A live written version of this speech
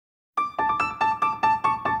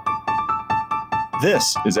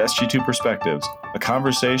This is SG2 Perspectives, a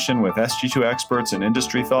conversation with SG2 experts and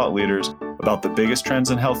industry thought leaders about the biggest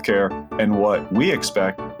trends in healthcare and what we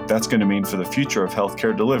expect that's going to mean for the future of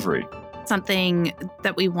healthcare delivery. Something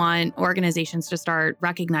that we want organizations to start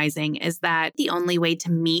recognizing is that the only way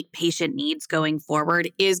to meet patient needs going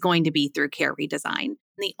forward is going to be through care redesign.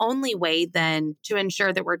 The only way then to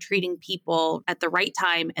ensure that we're treating people at the right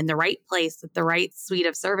time and the right place with the right suite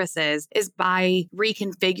of services is by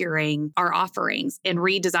reconfiguring our offerings and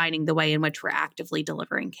redesigning the way in which we're actively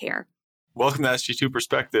delivering care. Welcome to SG2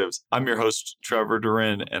 Perspectives. I'm your host, Trevor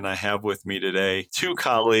Durin, and I have with me today two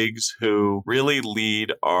colleagues who really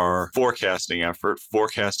lead our forecasting effort.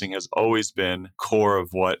 Forecasting has always been core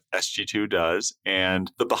of what SG2 does, and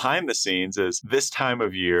the behind the scenes is this time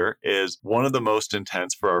of year is one of the most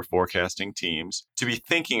intense for our forecasting teams to be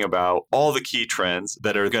thinking about all the key trends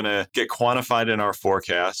that are going to get quantified in our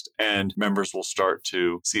forecast, and members will start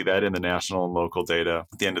to see that in the national and local data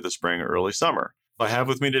at the end of the spring or early summer. I have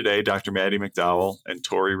with me today Dr. Maddie McDowell and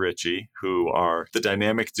Tori Ritchie, who are the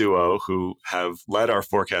dynamic duo who have led our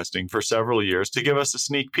forecasting for several years to give us a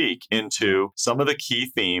sneak peek into some of the key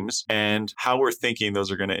themes and how we're thinking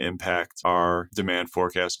those are going to impact our demand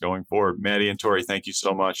forecast going forward. Maddie and Tori, thank you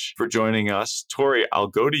so much for joining us. Tori, I'll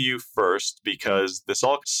go to you first because this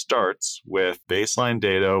all starts with baseline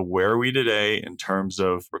data. Where are we today in terms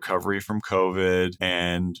of recovery from COVID?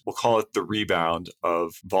 And we'll call it the rebound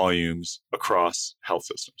of volumes across health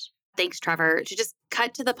systems. Thanks, Trevor. To just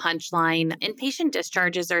cut to the punchline, inpatient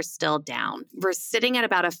discharges are still down. We're sitting at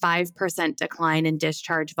about a 5% decline in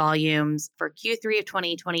discharge volumes for Q3 of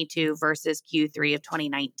 2022 versus Q3 of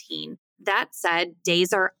 2019. That said,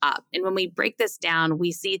 days are up. And when we break this down,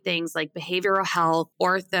 we see things like behavioral health,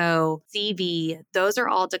 ortho, CV, those are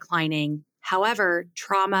all declining. However,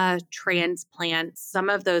 trauma, transplant, some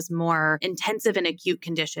of those more intensive and acute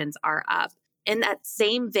conditions are up. In that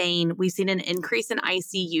same vein, we've seen an increase in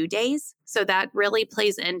ICU days. So that really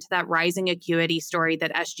plays into that rising acuity story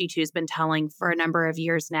that SG2 has been telling for a number of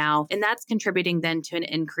years now. And that's contributing then to an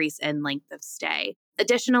increase in length of stay.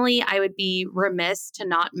 Additionally, I would be remiss to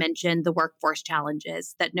not mention the workforce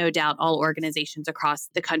challenges that no doubt all organizations across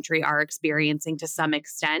the country are experiencing to some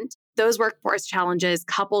extent. Those workforce challenges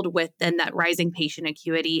coupled with then that rising patient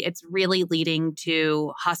acuity, it's really leading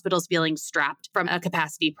to hospitals feeling strapped from a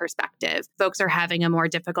capacity perspective. Folks are having a more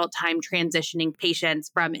difficult time transitioning patients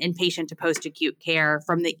from inpatient to post-acute care,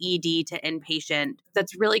 from the ED to inpatient.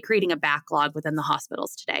 That's really creating a backlog within the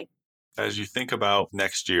hospitals today. As you think about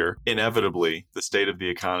next year, inevitably, the state of the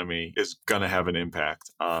economy is going to have an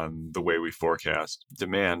impact on the way we forecast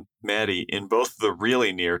demand. Maddie, in both the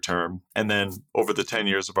really near term and then over the 10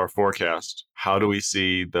 years of our forecast, how do we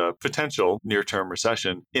see the potential near-term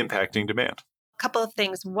recession impacting demand? Couple of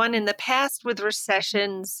things. One, in the past with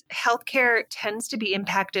recessions, healthcare tends to be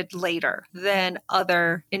impacted later than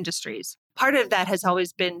other industries. Part of that has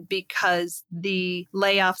always been because the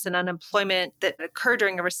layoffs and unemployment that occur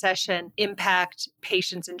during a recession impact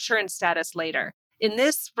patients' insurance status later. In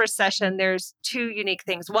this recession, there's two unique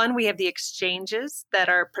things. One, we have the exchanges that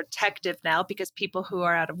are protective now because people who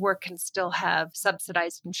are out of work can still have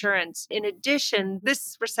subsidized insurance. In addition,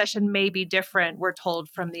 this recession may be different, we're told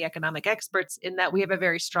from the economic experts, in that we have a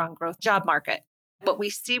very strong growth job market. What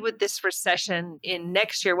we see with this recession in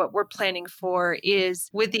next year, what we're planning for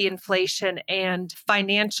is with the inflation and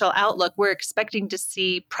financial outlook, we're expecting to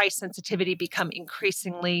see price sensitivity become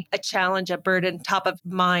increasingly a challenge, a burden, top of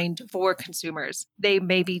mind for consumers. They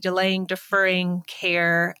may be delaying, deferring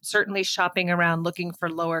care, certainly shopping around looking for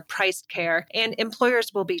lower priced care. And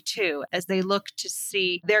employers will be too, as they look to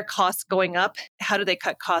see their costs going up. How do they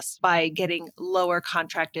cut costs by getting lower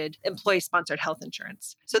contracted employee-sponsored health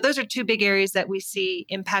insurance? So those are two big areas that we see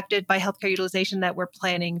impacted by healthcare utilization that we're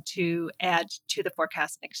planning to add to the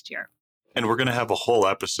forecast next year. And we're going to have a whole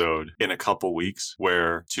episode in a couple weeks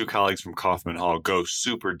where two colleagues from Kaufman Hall go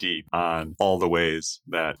super deep on all the ways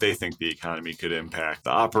that they think the economy could impact the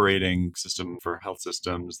operating system for health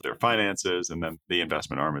systems, their finances, and then the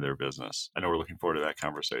investment arm of their business. I know we're looking forward to that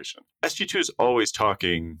conversation. SG2 is always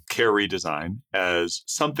talking care redesign as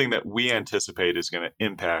something that we anticipate is going to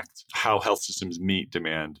impact how health systems meet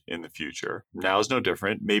demand in the future. Now is no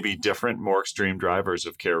different, maybe different, more extreme drivers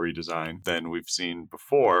of care redesign than we've seen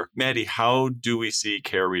before. Maddie, how do we see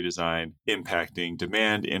care redesign impacting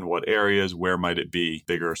demand? In what areas? Where might it be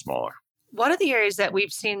bigger or smaller? One of the areas that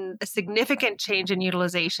we've seen a significant change in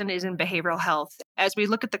utilization is in behavioral health. As we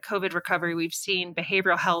look at the COVID recovery, we've seen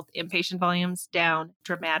behavioral health inpatient volumes down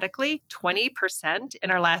dramatically, 20%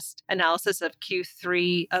 in our last analysis of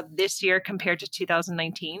Q3 of this year compared to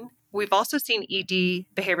 2019. We've also seen ED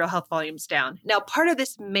behavioral health volumes down. Now, part of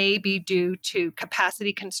this may be due to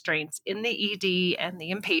capacity constraints in the ED and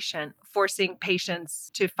the inpatient, forcing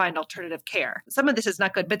patients to find alternative care. Some of this is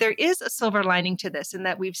not good, but there is a silver lining to this in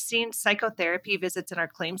that we've seen psychotherapy visits in our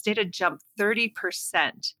claims data jump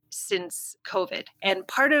 30% since COVID. And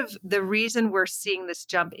part of the reason we're seeing this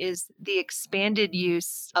jump is the expanded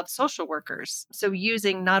use of social workers. So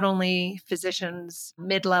using not only physicians,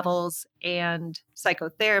 mid-levels, and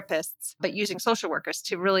psychotherapists, but using social workers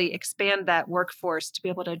to really expand that workforce to be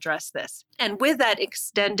able to address this. And with that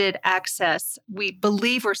extended access, we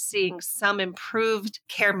believe we're seeing some improved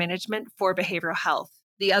care management for behavioral health.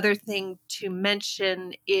 The other thing to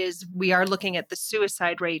mention is we are looking at the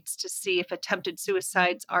suicide rates to see if attempted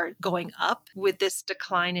suicides are going up with this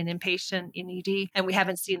decline in inpatient in ED, and we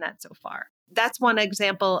haven't seen that so far. That's one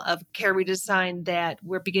example of care redesign that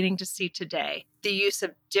we're beginning to see today. The use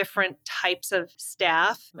of different types of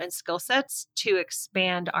staff and skill sets to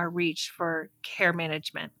expand our reach for care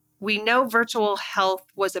management. We know virtual health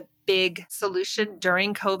was a big solution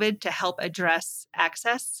during COVID to help address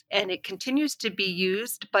access, and it continues to be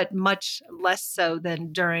used, but much less so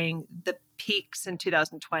than during the peaks in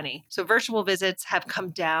 2020. So virtual visits have come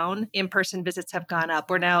down, in-person visits have gone up.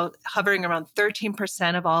 We're now hovering around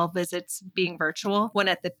 13% of all visits being virtual, when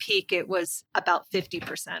at the peak it was about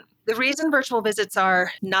 50%. The reason virtual visits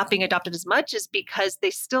are not being adopted as much is because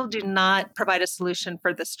they still do not provide a solution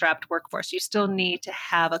for the strapped workforce. You still need to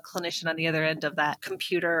have a clinician on the other end of that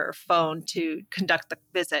computer or phone to conduct the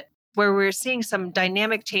visit. Where we're seeing some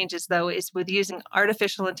dynamic changes, though, is with using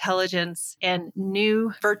artificial intelligence and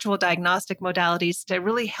new virtual diagnostic modalities to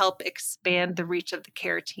really help expand the reach of the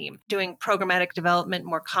care team. Doing programmatic development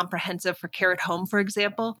more comprehensive for care at home, for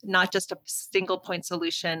example, not just a single point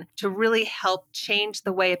solution, to really help change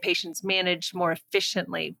the way a patient's managed more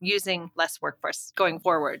efficiently using less workforce going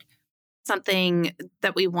forward. Something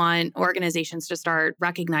that we want organizations to start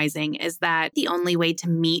recognizing is that the only way to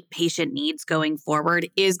meet patient needs going forward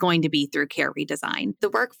is going to be through care redesign.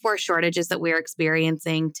 The workforce shortages that we're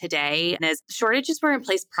experiencing today, and as shortages were in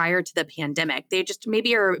place prior to the pandemic, they just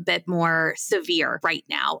maybe are a bit more severe right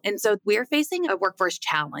now. And so we're facing a workforce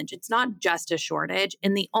challenge. It's not just a shortage.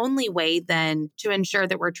 And the only way then to ensure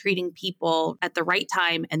that we're treating people at the right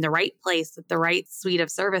time and the right place with the right suite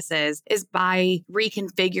of services is by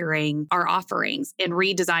reconfiguring our offerings and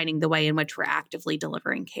redesigning the way in which we're actively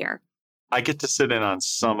delivering care. I get to sit in on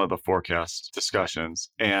some of the forecast discussions.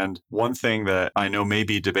 And one thing that I know may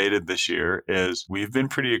be debated this year is we've been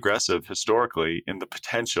pretty aggressive historically in the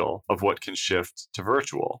potential of what can shift to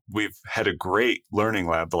virtual. We've had a great learning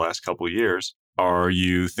lab the last couple of years. Are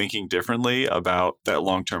you thinking differently about that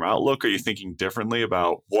long-term outlook? Are you thinking differently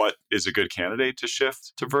about what is a good candidate to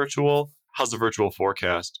shift to virtual? How's the virtual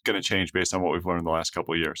forecast going to change based on what we've learned in the last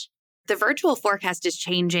couple of years? The virtual forecast is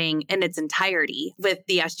changing in its entirety with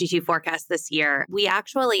the SG2 forecast this year. We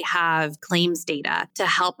actually have claims data to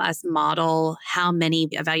help us model how many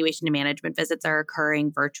evaluation and management visits are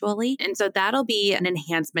occurring virtually. And so that'll be an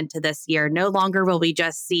enhancement to this year. No longer will we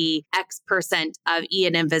just see X% of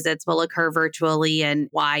E&M visits will occur virtually in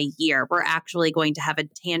Y year. We're actually going to have a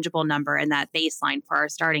tangible number in that baseline for our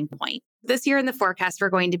starting point. This year in the forecast,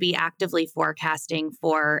 we're going to be actively forecasting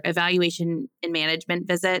for evaluation and management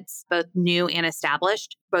visits, both new and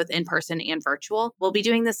established, both in person and virtual. We'll be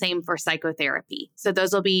doing the same for psychotherapy. So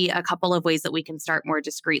those will be a couple of ways that we can start more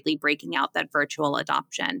discreetly breaking out that virtual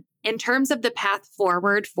adoption. In terms of the path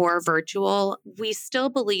forward for virtual, we still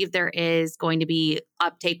believe there is going to be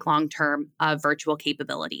uptake long-term of virtual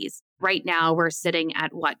capabilities. Right now, we're sitting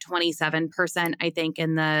at 27%, I think,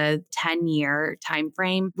 in the 10-year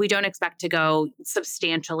timeframe. We don't expect to go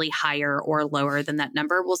substantially higher or lower than that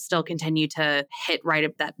number. We'll still continue to hit right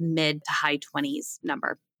at that mid to high 20s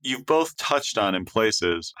number. You've both touched on in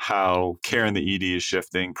places how care in the ED is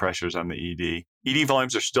shifting, pressures on the ED. ED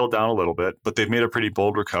volumes are still down a little bit, but they've made a pretty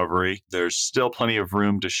bold recovery. There's still plenty of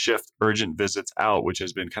room to shift urgent visits out, which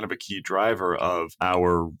has been kind of a key driver of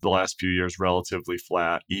the last few years relatively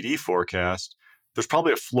flat ED forecast. There's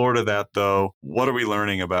probably a floor to that, though. What are we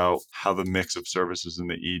learning about how the mix of services in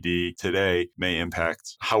the ED today may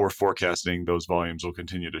impact how we're forecasting those volumes will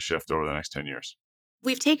continue to shift over the next 10 years?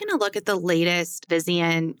 We've taken a look at the latest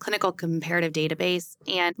Vizient clinical comparative database,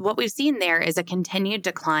 and what we've seen there is a continued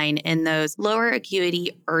decline in those lower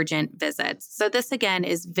acuity urgent visits. So this, again,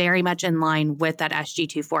 is very much in line with that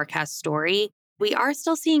SG2 forecast story. We are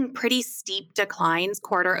still seeing pretty steep declines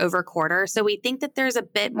quarter over quarter, so we think that there's a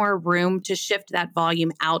bit more room to shift that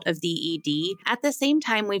volume out of the ED. At the same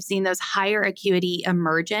time, we've seen those higher acuity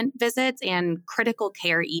emergent visits and critical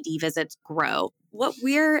care ED visits grow. What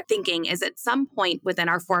we're thinking is at some point within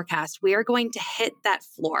our forecast, we are going to hit that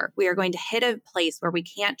floor. We are going to hit a place where we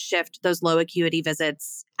can't shift those low acuity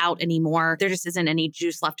visits out anymore. There just isn't any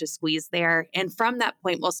juice left to squeeze there. And from that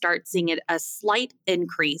point, we'll start seeing a slight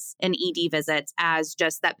increase in ED visits as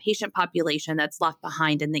just that patient population that's left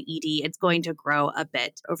behind in the ED. It's going to grow a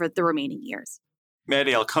bit over the remaining years.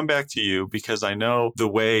 Maddie, I'll come back to you because I know the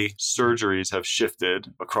way surgeries have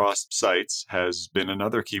shifted across sites has been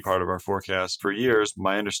another key part of our forecast for years.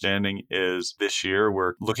 My understanding is this year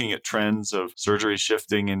we're looking at trends of surgery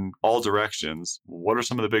shifting in all directions. What are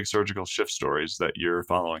some of the big surgical shift stories that you're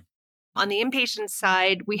following? On the inpatient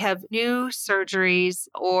side, we have new surgeries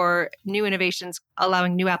or new innovations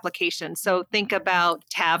allowing new applications. So think about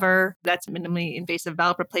TAVR, that's minimally invasive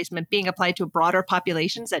valve replacement, being applied to broader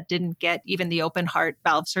populations that didn't get even the open heart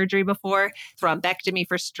valve surgery before, thrombectomy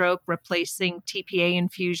for stroke, replacing TPA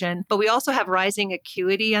infusion. But we also have rising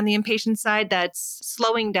acuity on the inpatient side that's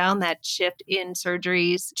slowing down that shift in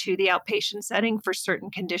surgeries to the outpatient setting for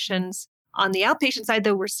certain conditions. On the outpatient side,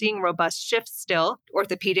 though, we're seeing robust shifts still.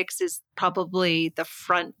 Orthopedics is probably the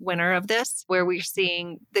front winner of this, where we're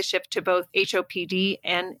seeing the shift to both HOPD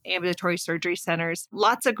and ambulatory surgery centers.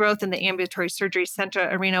 Lots of growth in the ambulatory surgery center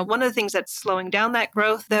arena. One of the things that's slowing down that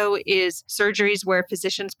growth, though, is surgeries where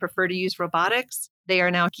physicians prefer to use robotics. They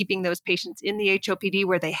are now keeping those patients in the HOPD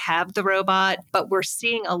where they have the robot, but we're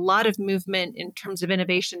seeing a lot of movement in terms of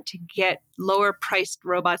innovation to get lower priced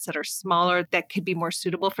robots that are smaller that could be more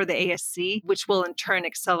suitable for the ASC, which will in turn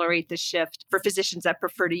accelerate the shift for physicians that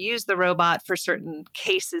prefer to use the robot for certain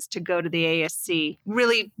cases to go to the ASC.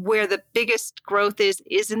 Really, where the biggest growth is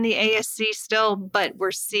in the ASC still, but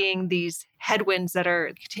we're seeing these headwinds that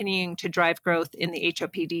are continuing to drive growth in the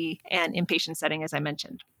HOPD and inpatient setting, as I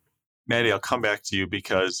mentioned. Maddie, I'll come back to you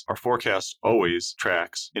because our forecast always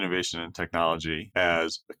tracks innovation and technology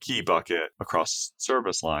as a key bucket across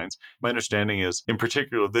service lines. My understanding is, in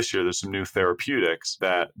particular this year, there's some new therapeutics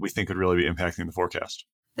that we think could really be impacting the forecast.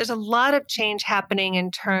 There's a lot of change happening in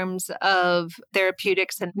terms of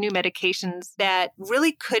therapeutics and new medications that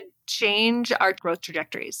really could change our growth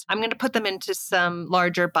trajectories. I'm going to put them into some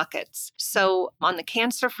larger buckets. So on the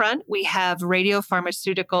cancer front, we have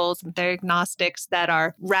radiopharmaceuticals and diagnostics that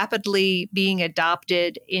are rapidly being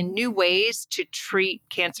adopted in new ways to treat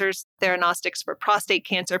cancers. Theranostics for prostate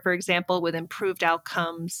cancer, for example, with improved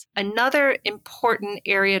outcomes. Another important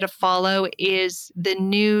area to follow is the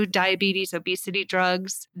new diabetes, obesity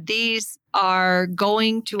drugs. These are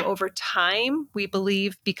going to, over time, we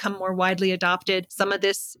believe, become more widely adopted. Some of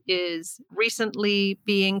this is recently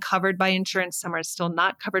being covered by insurance. Some are still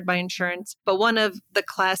not covered by insurance. But one of the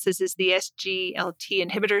classes is the SGLT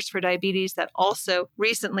inhibitors for diabetes that also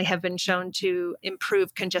recently have been shown to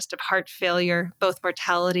improve congestive heart failure, both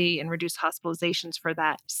mortality and reduce hospitalizations for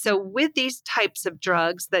that. So with these types of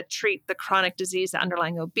drugs that treat the chronic disease, the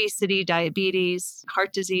underlying obesity, diabetes,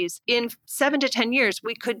 heart disease, in 7 to 10 years,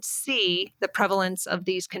 we could see the prevalence of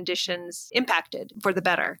these conditions impacted for the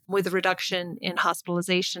better with a reduction in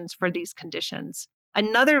hospitalizations for these conditions.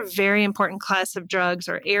 Another very important class of drugs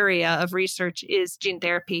or area of research is gene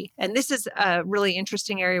therapy. And this is a really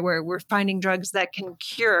interesting area where we're finding drugs that can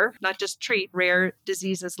cure, not just treat, rare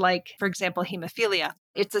diseases like, for example, hemophilia.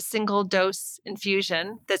 It's a single dose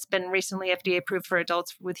infusion that's been recently FDA approved for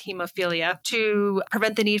adults with hemophilia to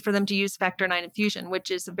prevent the need for them to use factor IX infusion,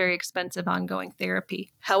 which is a very expensive ongoing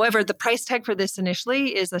therapy. However, the price tag for this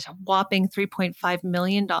initially is a whopping $3.5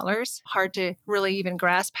 million. Hard to really even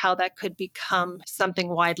grasp how that could become something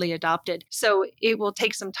widely adopted. So it will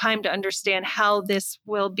take some time to understand how this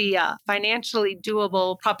will be a financially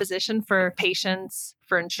doable proposition for patients,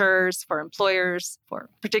 for insurers, for employers, for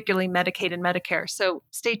particularly Medicaid and Medicare. So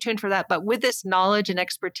stay tuned for that. But with this knowledge and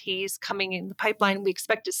expertise coming in the pipeline, we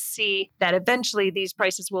expect to see that eventually these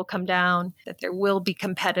prices will come down, that there will be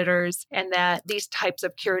competitors, and that these types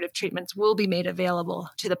of curative treatments will be made available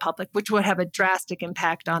to the public, which would have a drastic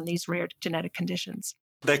impact on these rare genetic conditions.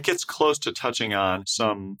 That gets close to touching on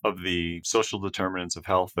some of the social determinants of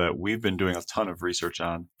health that we've been doing a ton of research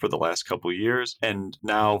on for the last couple of years. And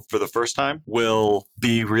now, for the first time, will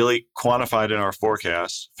be really quantified in our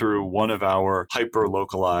forecast through one of our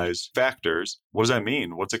hyper-localized factors. What does that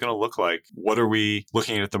mean? What's it going to look like? What are we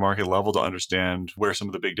looking at the market level to understand where some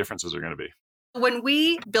of the big differences are going to be? When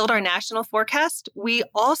we build our national forecast, we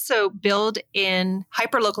also build in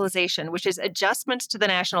hyperlocalization, which is adjustments to the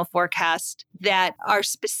national forecast that are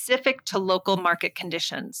specific to local market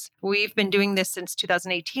conditions. We've been doing this since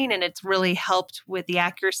 2018, and it's really helped with the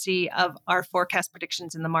accuracy of our forecast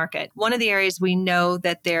predictions in the market. One of the areas we know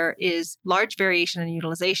that there is large variation in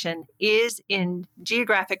utilization is in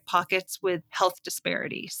geographic pockets with health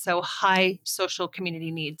disparity, so high social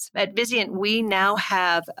community needs. At Vizient, we now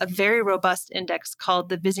have a very robust index called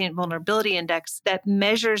the Vizient Vulnerability Index that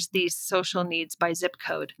measures these social needs by zip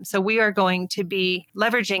code. So we are going to be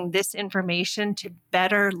leveraging this information to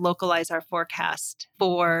better localize our forecast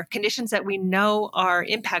for conditions that we know are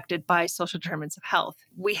impacted by social determinants of health.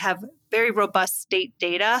 We have very robust state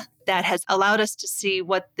data that has allowed us to see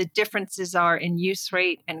what the differences are in use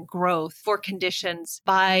rate and growth for conditions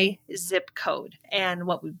by zip code. And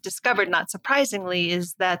what we've discovered, not surprisingly,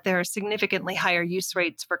 is that there are significantly higher use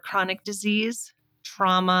rates for chronic disease,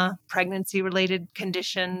 trauma, pregnancy-related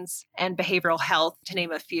conditions, and behavioral health, to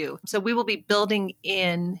name a few. So we will be building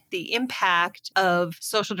in the impact of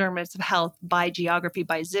social determinants of health by geography,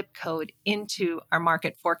 by zip code, into our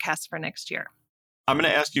market forecast for next year. I'm going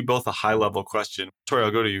to ask you both a high-level question. Tori,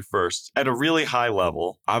 I'll go to you first. At a really high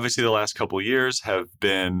level, obviously the last couple of years have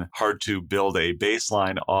been hard to build a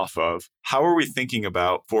baseline off of. How are we thinking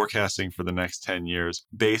about forecasting for the next 10 years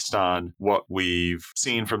based on what we've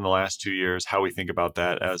seen from the last 2 years, how we think about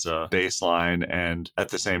that as a baseline, and at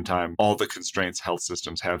the same time, all the constraints health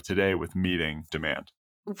systems have today with meeting demand?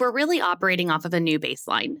 We're really operating off of a new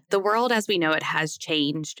baseline. The world as we know it has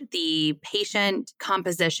changed. The patient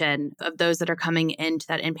composition of those that are coming into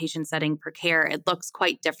that inpatient setting for care, it looks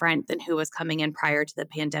quite different than who was coming in prior to the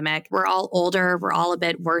pandemic. We're all older. We're all a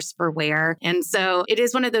bit worse for wear. And so it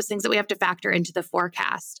is one of those things that we have to factor into the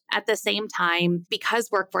forecast. At the same time,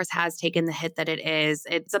 because workforce has taken the hit that it is,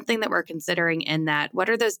 it's something that we're considering in that what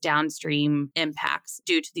are those downstream impacts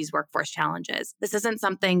due to these workforce challenges? This isn't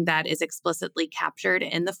something that is explicitly captured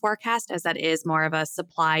in the forecast, as that is more of a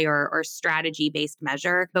supply or strategy-based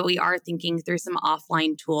measure. But we are thinking through some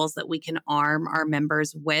offline tools that we can arm our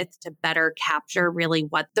members with to better capture really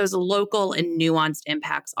what those local and nuanced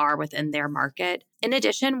impacts are within their market. In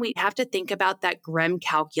addition, we have to think about that grim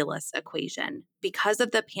calculus equation. Because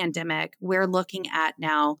of the pandemic, we're looking at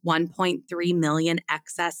now 1.3 million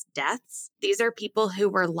excess deaths. These are people who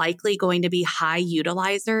were likely going to be high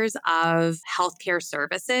utilizers of healthcare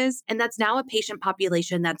services, and that's now a patient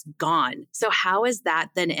population that's gone. So how is that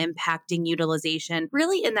then impacting utilization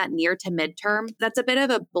really in that near to midterm? That's a bit of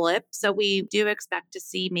a blip. So we do expect to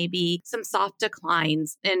see maybe some soft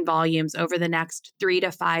declines in volumes over the next 3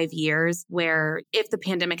 to 5 years, where if the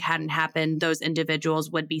pandemic hadn't happened, those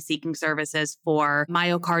individuals would be seeking services for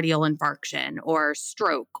myocardial infarction or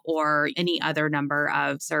stroke or any other number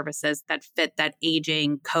of services that fit that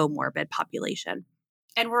aging comorbid population.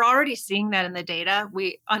 And we're already seeing that in the data.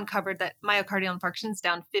 We uncovered that myocardial infarction is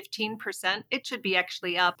down 15%. It should be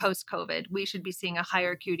actually up post-COVID. We should be seeing a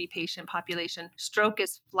higher acuity patient population. Stroke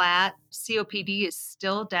is flat. COPD is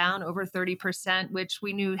still down over 30%, which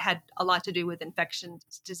we knew had a lot to do with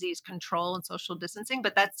infectious disease control and social distancing,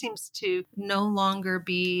 but that seems to no longer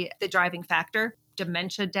be the driving factor.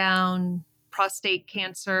 Dementia down, prostate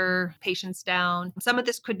cancer patients down. Some of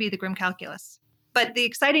this could be the grim calculus. But the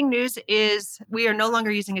exciting news is we are no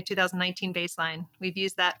longer using a 2019 baseline. We've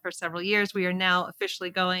used that for several years. We are now officially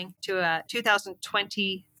going to a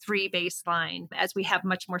 2023 baseline as we have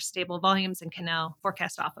much more stable volumes and can now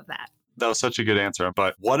forecast off of that. That was such a good answer.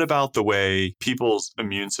 But what about the way people's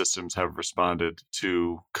immune systems have responded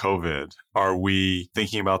to COVID? Are we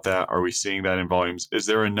thinking about that? Are we seeing that in volumes? Is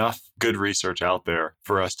there enough good research out there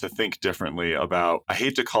for us to think differently about, I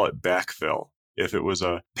hate to call it backfill, if it was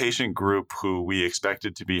a patient group who we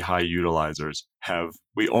expected to be high utilizers, have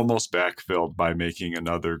we almost backfilled by making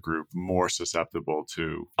another group more susceptible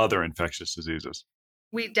to other infectious diseases?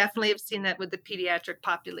 We definitely have seen that with the pediatric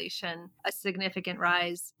population, a significant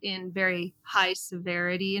rise in very high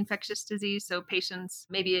severity infectious disease. So patients,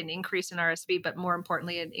 maybe an increase in RSV, but more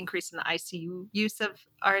importantly, an increase in the ICU use of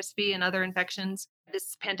RSV and other infections.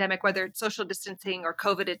 This pandemic, whether it's social distancing or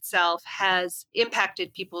COVID itself, has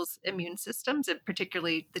impacted people's immune systems, and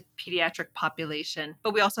particularly the pediatric population.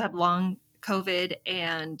 But we also have long COVID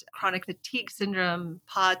and chronic fatigue syndrome,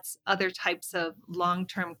 POTS, other types of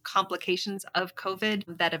long-term complications of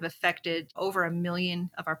COVID that have affected over 1 million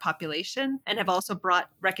of our population and have also brought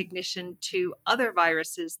recognition to other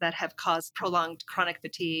viruses that have caused prolonged chronic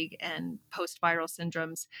fatigue and post-viral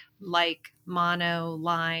syndromes like mono,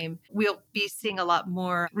 Lyme. We'll be seeing a lot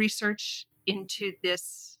more research into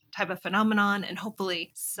this type of phenomenon and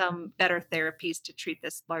hopefully some better therapies to treat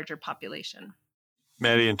this larger population.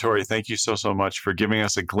 Maddie and Tori, thank you so much for giving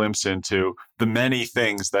us a glimpse into the many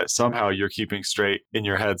things that somehow you're keeping straight in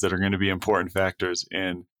your heads that are going to be important factors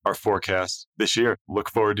in our forecast this year. Look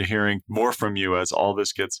forward to hearing more from you as all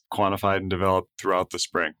this gets quantified and developed throughout the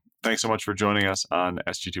spring. Thanks so much for joining us on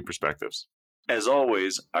SG2 Perspectives. As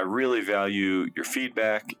always, I really value your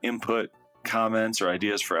feedback, input, comments, or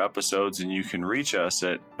ideas for episodes, and you can reach us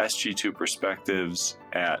at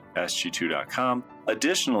sg2perspectives@sg2.com.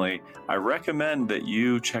 Additionally, I recommend that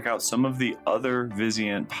you check out some of the other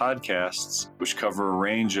Vizient podcasts, which cover a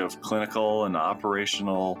range of clinical and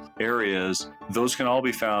operational areas. Those can all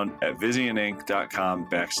be found at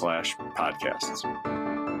vizientinc.com/podcasts.